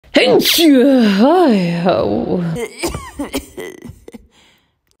Thank you.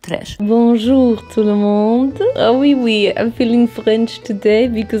 Trash. Bonjour tout le monde. Oh oui, oui, I'm feeling French today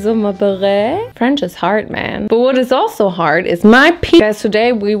because of my beret. French is hard, man. But what is also hard is my pee. Guys,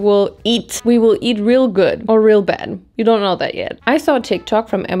 today we will eat. We will eat real good or real bad. You don't know that yet. I saw a TikTok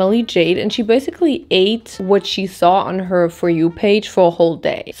from Emily Jade and she basically ate what she saw on her For You page for a whole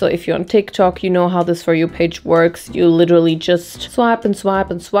day. So if you're on TikTok, you know how this For You page works. You literally just swipe and swipe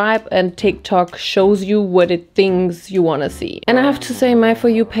and swipe and TikTok shows you what it thinks you want to see. And I have to say my For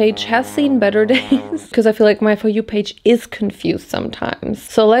You page has seen better days because I feel like my For You page is confused sometimes.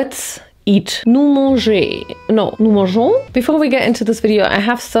 So let's eat. Nous mangeons. Before we get into this video, I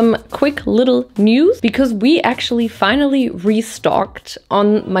have some quick little news because we actually finally restocked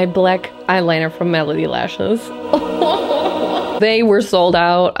on my black eyeliner from Melody Lashes. They were sold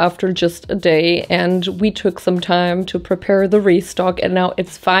out after just a day and we took some time to prepare the restock and now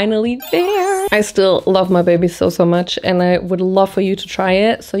it's finally there. I still love my baby so much and I would love for you to try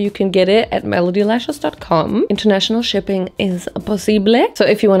it. So you can get it at melodylashes.com. International shipping is possible. So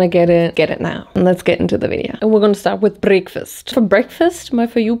if you want to get it now. And let's get into the video. And we're going to start with breakfast. For breakfast, my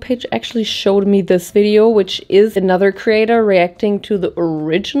For You page actually showed me this video, which is another creator reacting to the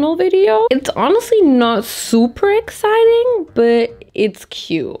original video. It's honestly not super exciting, but it's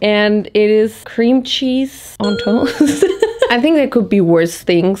cute. And it is cream cheese on toast. I think there could be worse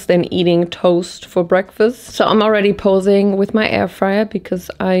things than eating toast for breakfast. So I'm already posing with my air fryer because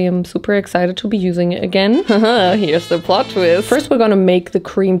I am super excited to be using it again. Here's the plot twist. First, we're gonna make the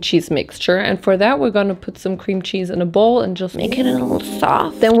cream cheese mixture. And for that, we're gonna put some cream cheese in a bowl and just make it a little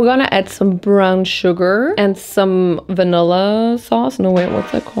soft. Then we're gonna add some brown sugar and some vanilla sauce. No, wait,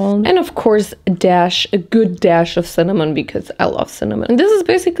 what's that called? And of course, a good dash of cinnamon because I love cinnamon. And this is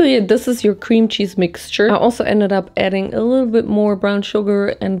basically it. This is your cream cheese mixture. I also ended up adding a little bit more brown sugar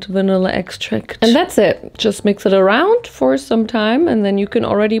and vanilla extract. And that's it. Just mix it around for some time and then you can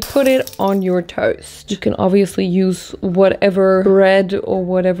already put it on your toast. You can obviously use whatever bread or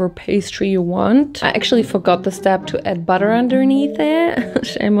whatever pastry you want. I actually forgot the step to add butter underneath it.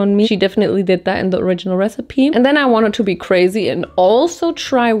 Shame on me. She definitely did that in the original recipe. And then I wanted to be crazy and also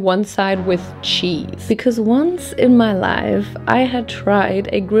try one side with cheese. Because once in my life, I had tried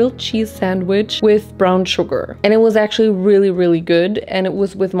a grilled cheese sandwich with brown sugar. And it was actually really good, and it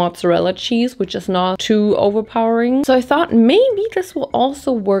was with mozzarella cheese, which is not too overpowering. So I thought maybe this will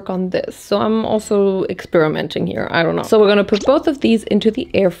also work on this. So I'm also experimenting here. I don't know. So we're gonna put both of these into the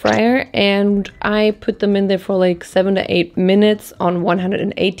air fryer and I put them in there for like 7 to 8 minutes on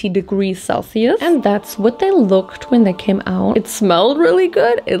 180 degrees Celsius. And that's what they looked when they came out. It smelled really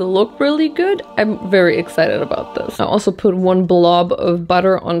good. It looked really good. I'm very excited about this. I also put one blob of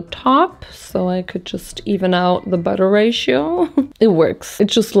butter on top so I could just even out the butter ratio. It works. It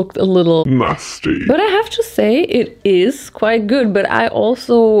just looked a little nasty. But I have to say it is quite good, but I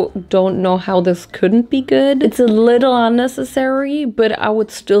also don't know how this couldn't be good. It's a little unnecessary, but I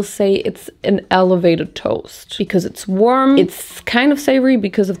would still say it's an elevated toast because it's warm. It's kind of savory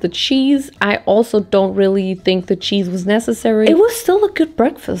because of the cheese. I also don't really think the cheese was necessary. It was still a good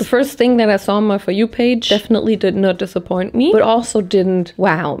breakfast. The first thing that I saw on my For You page definitely did not disappoint me, but also didn't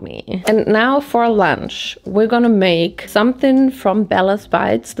wow me. And now for lunch, we're gonna make something from Bella's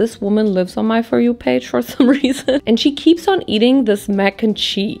Bites. This woman lives on my For You page for some reason. And she keeps on eating this mac and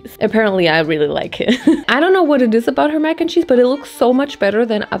cheese. Apparently, I really like it. I don't know what it is about her mac and cheese, but it looks so much better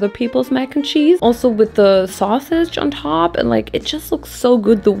than other people's mac and cheese. Also with the sausage on top and like, it just looks so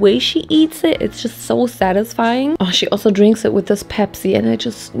good the way she eats it. It's just so satisfying. Oh, she also drinks it with this Pepsi and I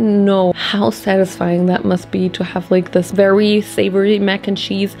just know how satisfying that must be to have like this very savory mac and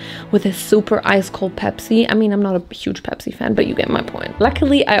cheese with a super ice cold Pepsi. I mean, I'm not a huge Pepsi fan, but you get my point.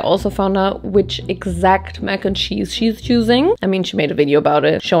 Luckily, I also found out which exact mac and cheese she's using. I mean, she made a video about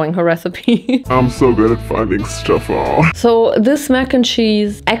it, showing her recipe. I'm so good at finding stuff out. So this mac and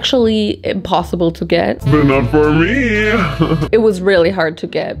cheese, actually impossible to get. But not for me. It was really hard to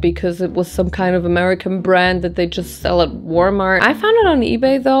get because it was some kind of American brand that they just sell at Walmart. I found it on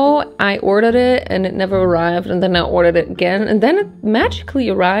eBay though. I ordered it and it never arrived, and then I ordered it again and then it magically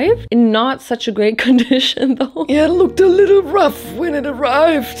arrived in not such a great condition though. Yeah, it looked a little rough when it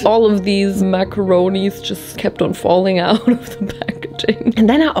arrived. All of these macaronis just kept on falling out of the packaging. And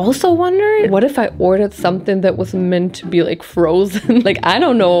then I also wondered, what if I ordered something that was meant to be like frozen? Like, I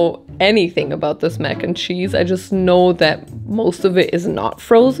don't know anything about this mac and cheese. I just know that most of it is not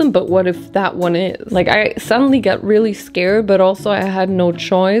frozen, but what if that one is? Like, I suddenly got really scared, but also I had no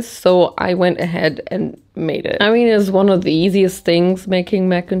choice, so I went ahead and made it. I mean, it's one of the easiest things, making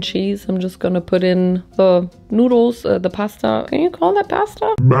mac and cheese. I'm just gonna put in the noodles, the pasta. Can you call that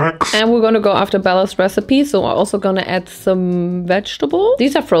pasta? Max. And we're gonna go after Bella's recipe. So I'm also gonna add some vegetables.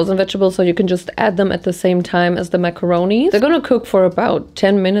 These are frozen vegetables, so you can just add them at the same time as the macaroni. They're gonna cook for about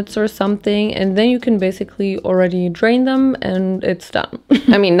 10 minutes or something, and then you can basically already drain them and it's done.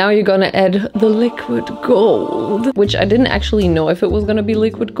 I mean, now you're gonna add the liquid gold, which I didn't actually know if it was gonna be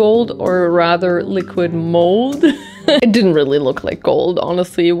liquid gold or rather liquid mold. It didn't really look like gold,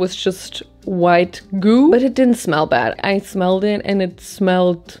 honestly. It was just white goo, but it didn't smell bad. I smelled it and it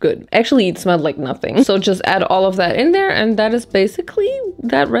smelled good. Actually, it smelled like nothing. So just add all of that in there, and that is basically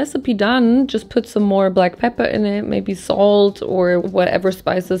that recipe done. Just put some more black pepper in it, maybe salt or whatever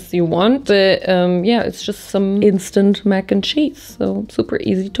spices you want. But yeah, it's just some instant mac and cheese. So super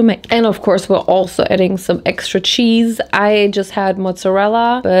easy to make. And of course, we're also adding some extra cheese. I just had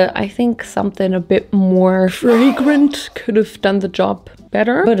mozzarella, but I think something a bit more fragrant could have done the job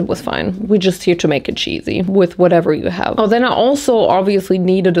better, but it was fine. We're just here to make it cheesy with whatever you have. Oh, then I also obviously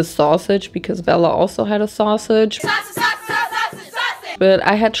needed a sausage because Bella also had a sausage. But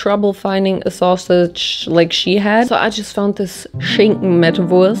I had trouble finding a sausage like she had. So I just found this Schinken met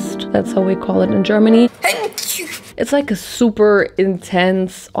Wurst. That's how we call it in Germany. It's like a super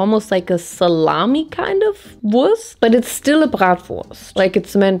intense, almost like a salami kind of Wurst, but it's still a Bratwurst. Like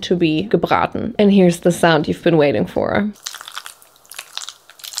it's meant to be gebraten. And here's the sound you've been waiting for.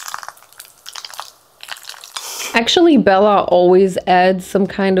 Actually, Bella always adds some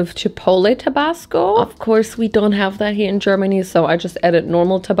kind of chipotle Tabasco. Of course, we don't have that here in Germany, so I just added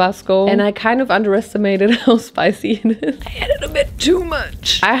normal Tabasco. And I kind of underestimated how spicy it is. I added a bit too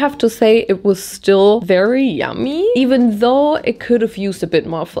much. I have to say it was still very yummy, even though it could have used a bit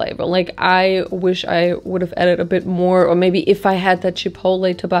more flavor. Like, I wish I would have added a bit more, or maybe if I had that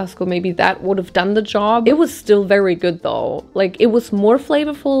chipotle Tabasco, maybe that would have done the job. It was still very good though. Like, it was more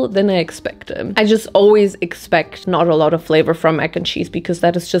flavorful than I expected. I just always expect not a lot of flavor from mac and cheese because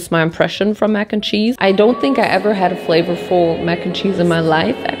that is just my impression from mac and cheese. I don't think I ever had a flavorful mac and cheese in my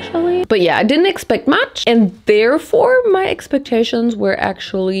life, actually. But yeah, I didn't expect much, and therefore my expectations were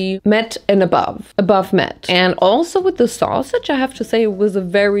actually met and above met. And also with the sausage, I have to say it was a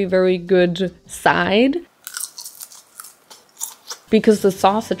very, very good side, because the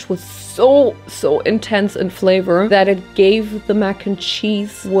sausage was so intense in flavor that it gave the mac and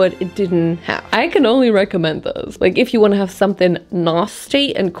cheese what it didn't have. I can only recommend this. Like, if you want to have something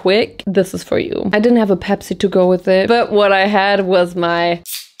nasty and quick, this is for you. I didn't have a Pepsi to go with it, but what I had was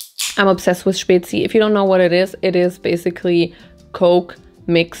I'm obsessed with Spezi. If you don't know what it is basically Coke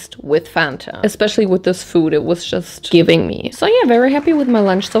mixed with Fanta. Especially with this food, it was just giving me. So yeah, very happy with my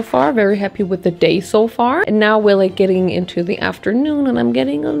lunch so far, very happy with the day so far. And now we're like getting into the afternoon and I'm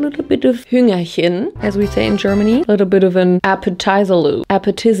getting a little bit of Hüngerchen, as we say in Germany. A little bit of an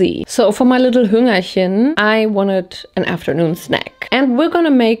appetizy. So for my little Hüngerchen, I wanted an afternoon snack. And we're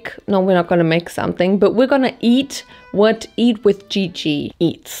gonna make, no, we're not gonna make something, but we're gonna eat what Eat with Gigi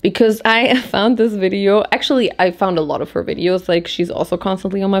eats. Because I found this video, actually I found a lot of her videos, like she's also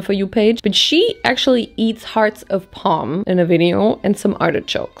constantly on my For You page, but she actually eats hearts of palm in a video and some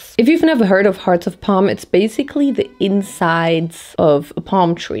artichokes. If you've never heard of hearts of palm, it's basically the insides of a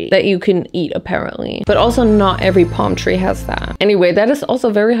palm tree that you can eat apparently. But also not every palm tree has that. Anyway, that is also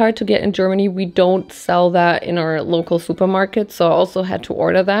very hard to get in Germany. We don't sell that in our local supermarket, so I also had to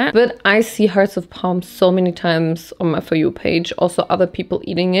order that. But I see hearts of palm so many times on my For You page, also other people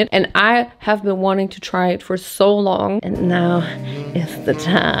eating it, and I have been wanting to try it for so long, and now is the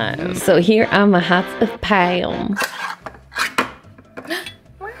time. So here are my hearts of palm.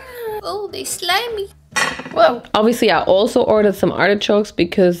 Oh, they slimy. Whoa. Obviously, I also ordered some artichokes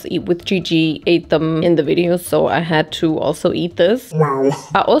because Eat with Gigi ate them in the video, so I had to also eat this. Wow.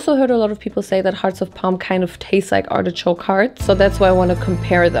 I also heard a lot of people say that hearts of palm kind of taste like artichoke hearts, so that's why I want to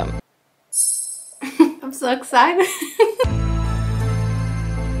compare them. I'm so excited.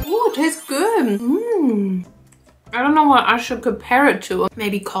 Oh, it tastes good. I don't know what I should compare it to.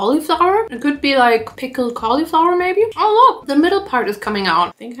 Maybe cauliflower? It could be like pickled cauliflower maybe. Oh look, the middle part is coming out.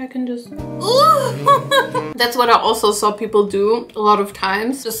 I think I can just... Ooh. That's what I also saw people do a lot of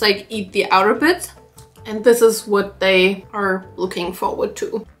times. Just like eat the outer bits. And this is what they are looking forward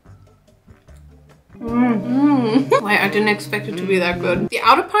to. Wait, I didn't expect it to be that good. The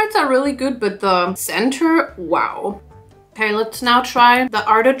outer parts are really good, but the center, wow. Okay, let's now try the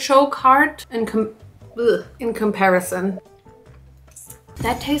artichoke heart in comparison.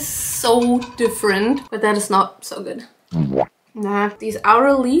 That tastes so different, but that is not so good. Nah, these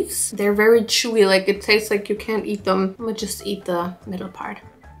outer leaves, they're very chewy. Like, it tastes like you can't eat them. I'm gonna just eat the middle part.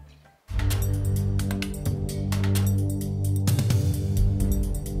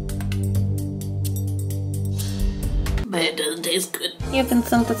 but it doesn't taste good. Here,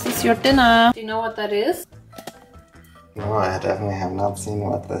 Vincent, this is your dinner. Do you know what that is? No, I definitely have not seen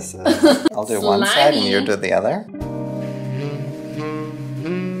what this is. I'll do one side and you do the other. Do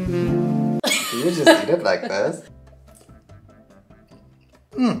you just eat it like this?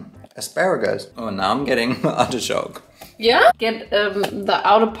 Asparagus. Oh, now I'm getting artichoke. Yeah? Get the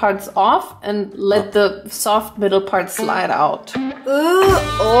outer parts off and let the soft middle part slide out.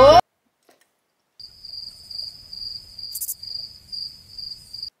 Oh.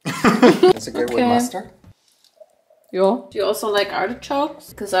 Is it good with mustard? Yo. Do you also like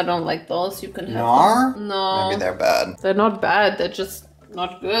artichokes? Because I don't like those. You can have them. No. Maybe they're bad. They're not bad. They're just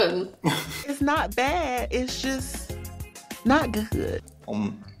not good. It's not bad. It's just not good.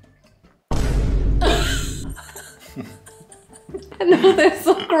 I know they're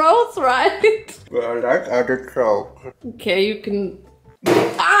so gross, right? But I like artichoke. Okay, you can...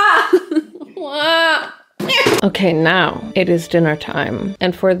 Ah! Okay, now it is dinner time.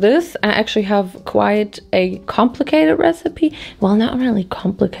 And for this, I actually have quite a complicated recipe. Well, not really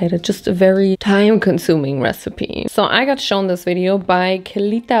complicated, just a very time-consuming recipe. So I got shown this video by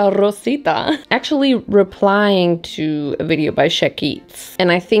Kelita Rosita, actually replying to a video by Chef Eats.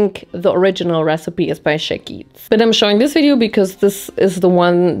 And I think the original recipe is by Chef Eats. But I'm showing this video because this is the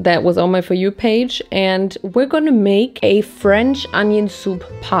one that was on my For You page. And we're gonna make a French onion soup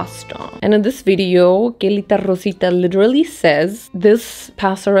pasta. And in this video, Kelita Rosita literally says this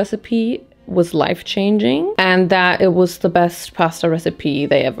pasta recipe was life-changing and that it was the best pasta recipe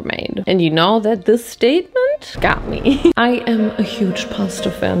they ever made. And you know that this statement got me. I am a huge pasta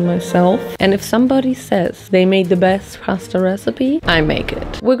fan myself, and if somebody says they made the best pasta recipe, I make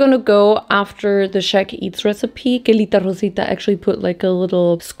it. We're gonna go after the Chef Eats recipe. Kelita Rosita actually put like a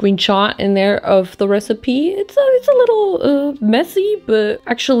little screenshot in there of the recipe. It's a little messy, but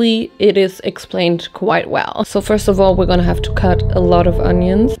actually it is explained quite well. So first of all, we're gonna have to cut a lot of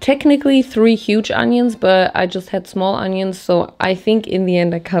onions. Technically 3 huge onions, but I just had small onions, so I think in the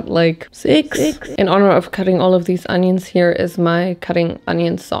end I cut like 6. In honor of cutting all of these onions, here is my cutting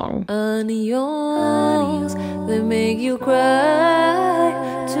onion song. Onions, they make you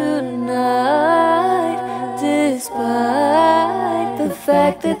cry tonight, despite the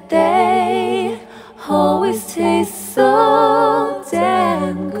fact that they always taste so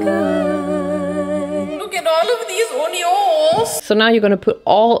damn good. Look at all of these onions. So now you're gonna put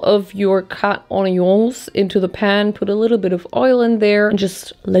all of your cut onions into the pan, put a little bit of oil in there, and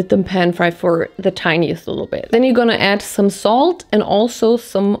just let them pan fry for the tiniest little bit. Then you're gonna add some salt and also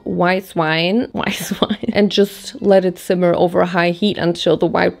some white wine, and just let it simmer over high heat until the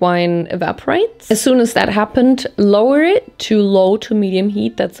white wine evaporates. As soon as that happened, lower it to low to medium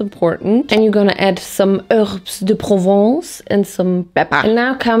heat, that's important. And you're gonna add some herbes de Provence and some pepper. And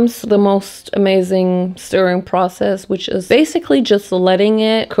now comes the most amazing stirring process, which is basically just letting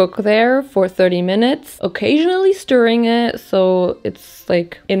it cook there for 30 minutes, occasionally stirring it so it's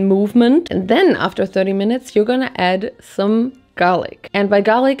like in movement. And then after 30 minutes, you're gonna add some garlic. And by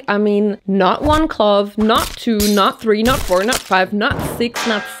garlic, I mean not 1 clove, not 2, not 3, not 4, not 5, not 6,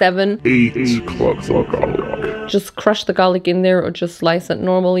 not 7. 8 cloves of garlic. Just crush the garlic in there or just slice it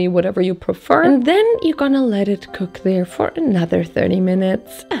normally, whatever you prefer. And then you're gonna let it cook there for another 30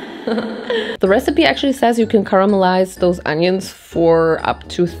 minutes. The recipe actually says you can caramelize those onions for up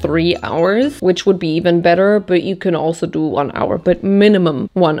to 3 hours, which would be even better, but you can also do 1 hour, but minimum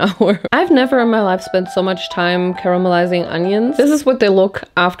 1 hour. I've never in my life spent so much time caramelizing onions. This is what they look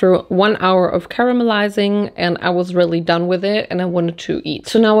after 1 hour of caramelizing, and I was really done with it and I wanted to eat.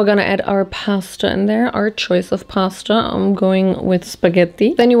 So now we're gonna add our pasta in there, our choice of pasta. I'm going with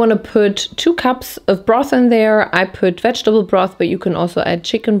spaghetti. Then you want to put 2 cups of broth in there. I put vegetable broth, but you can also add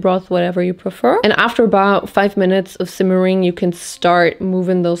chicken broth, whatever you prefer. And after about 5 minutes of simmering, you can start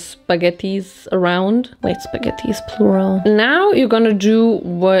moving those spaghettis around. Wait, spaghetti is plural. Now you're gonna do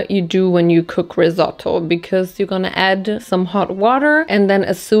what you do when you cook risotto, because you're gonna add some hot water, and then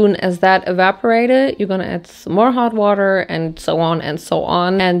as soon as that evaporated, you're gonna add some more hot water, and so on and so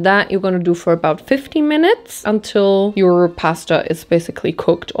on. And that you're gonna do for about 50 minutes until your pasta is basically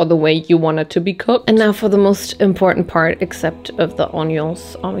cooked, or the way you want it to be cooked. And now for the most important part, except of the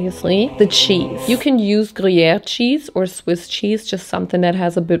onions, obviously, the cheese. You can use Gruyere cheese or Swiss cheese, just something that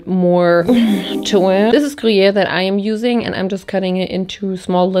has a bit more to it. This is Gruyere that I am using, and I'm just cutting it into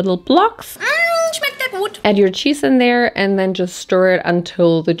small little blocks. Add your cheese in there and then just stir it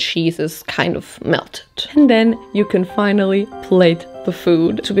until the cheese is kind of melted. And then you can finally plate the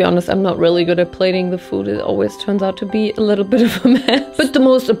food. To be honest, I'm not really good at plating the food. It always turns out to be a little bit of a mess. But the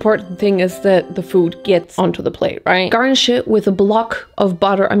most important thing is that the food gets onto the plate, right? Garnish it with a block of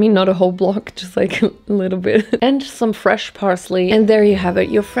butter. I mean, not a whole block, just like a little bit. And some fresh parsley. And there you have it,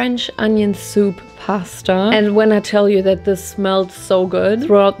 your French onion soup pasta. And when I tell you that this smelled so good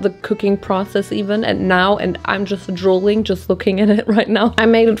throughout the cooking process even, and now, and I'm just drooling just looking at it right now. I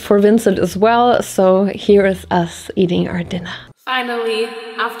made it for Vincent as well, so here is us eating our dinner. Finally,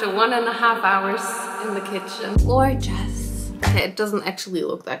 after 1.5 hours in the kitchen. Gorgeous. Okay, it doesn't actually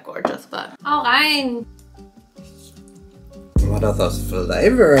look that gorgeous, but all right. What are those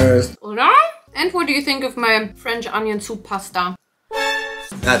flavors? Oder? And what do you think of my French onion soup pasta?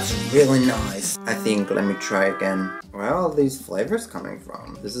 That's really nice. I think, let me try again. Where are all these flavors coming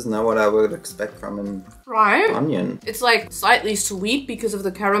from? This is not what I would expect from an onion. It's like slightly sweet because of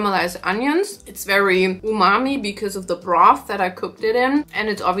the caramelized onions. It's very umami because of the broth that I cooked it in. And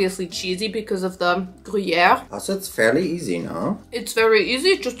it's obviously cheesy because of the Gruyere. Also, it's fairly easy, no? It's very easy,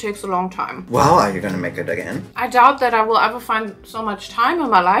 it just takes a long time. Wow, are you gonna make it again? I doubt that I will ever find so much time in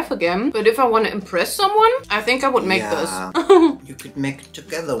my life again. But if I want to impress someone, I think I would make this. You could make it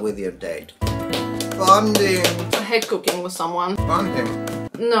together with your date. Bonding. I hate cooking with someone. Bonding.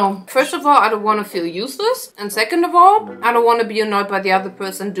 No. First of all, I don't want to feel useless. And second of all, I don't want to be annoyed by the other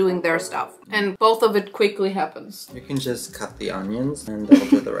person doing their stuff. And both of it quickly happens. You can just cut the onions and I'll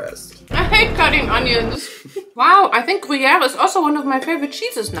do the rest. I hate cutting onions. Wow, I think Gruyere is also one of my favorite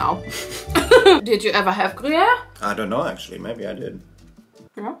cheeses now. Did you ever have Gruyere? I don't know actually, maybe I did.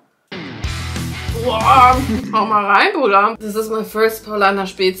 Yeah. Wow, hau mal rein, Bruder. This is my first Paulaner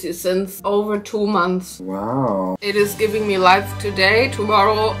Spezi since over 2 months. Wow. It is giving me life today,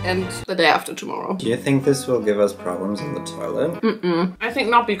 tomorrow, and the day after tomorrow. Do you think this will give us problems in the toilet? I think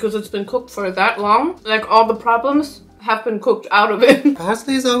not, because it's been cooked for that long. Like, all the problems have been cooked out of it.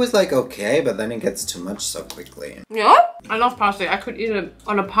 Parsley is always like okay, but then it gets too much so quickly. Yeah? I love parsley. I could eat it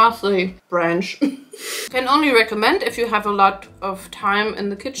on a parsley branch. Can only recommend if you have a lot of time in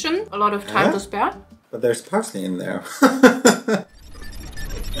the kitchen, a lot of time to spare. But there's parsley in there.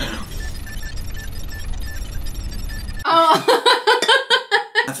 Oh.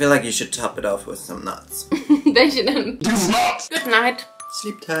 I feel like you should top it off with some nuts. They shouldn't. Good night.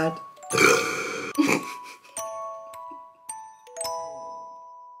 Sleep tight.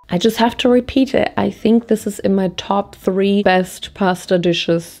 I just have to repeat it. I think this is in my top 3 best pasta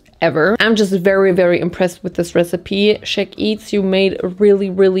dishes ever. I'm just very, very impressed with this recipe. Shek Eats, you made a really,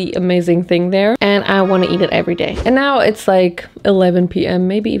 really amazing thing there. And I want to eat it every day. And now it's like 11 p.m.,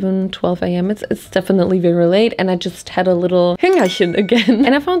 maybe even 12 a.m. It's definitely very late. And I just had a little Hüngerchen again.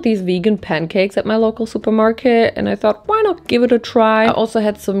 And I found these vegan pancakes at my local supermarket. And I thought, why not give it a try? I also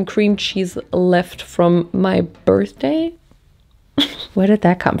had some cream cheese left from my birthday. Where did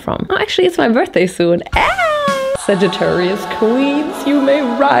that come from? Oh, actually, it's my birthday soon. Sagittarius queens, you may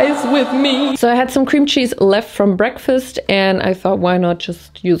rise with me. So I had some cream cheese left from breakfast and I thought, why not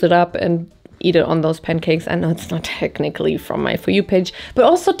just use it up and eat it on those pancakes. I know it's not technically from my For You page, but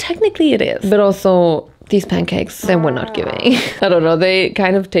also technically it is. But also these pancakes, they were not giving. I don't know, they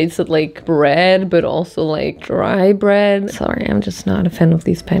kind of tasted like bread, but also like dry bread. Sorry, I'm just not a fan of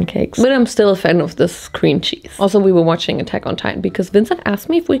these pancakes. But I'm still a fan of this cream cheese. Also, we were watching Attack on Titan because Vincent asked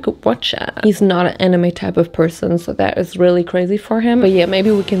me if we could watch it. He's not an anime type of person, so that is really crazy for him. But yeah,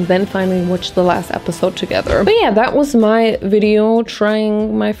 maybe we can then finally watch the last episode together. But yeah, that was my video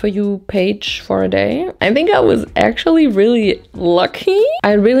trying my For You page for a day. I think I was actually really lucky.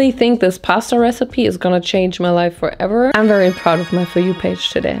 I really think this pasta recipe is gonna change my life forever. I'm very proud of my For You page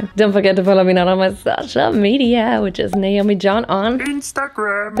today. Don't forget to follow me on my social media, which is Naomijon on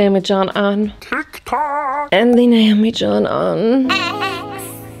Instagram, Naomijon on TikTok, and the Naomijon on X.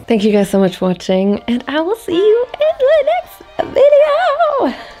 Thank you guys so much for watching, and I will see you in the next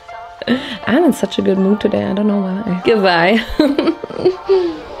video. I'm in such a good mood today. I don't know why. Goodbye.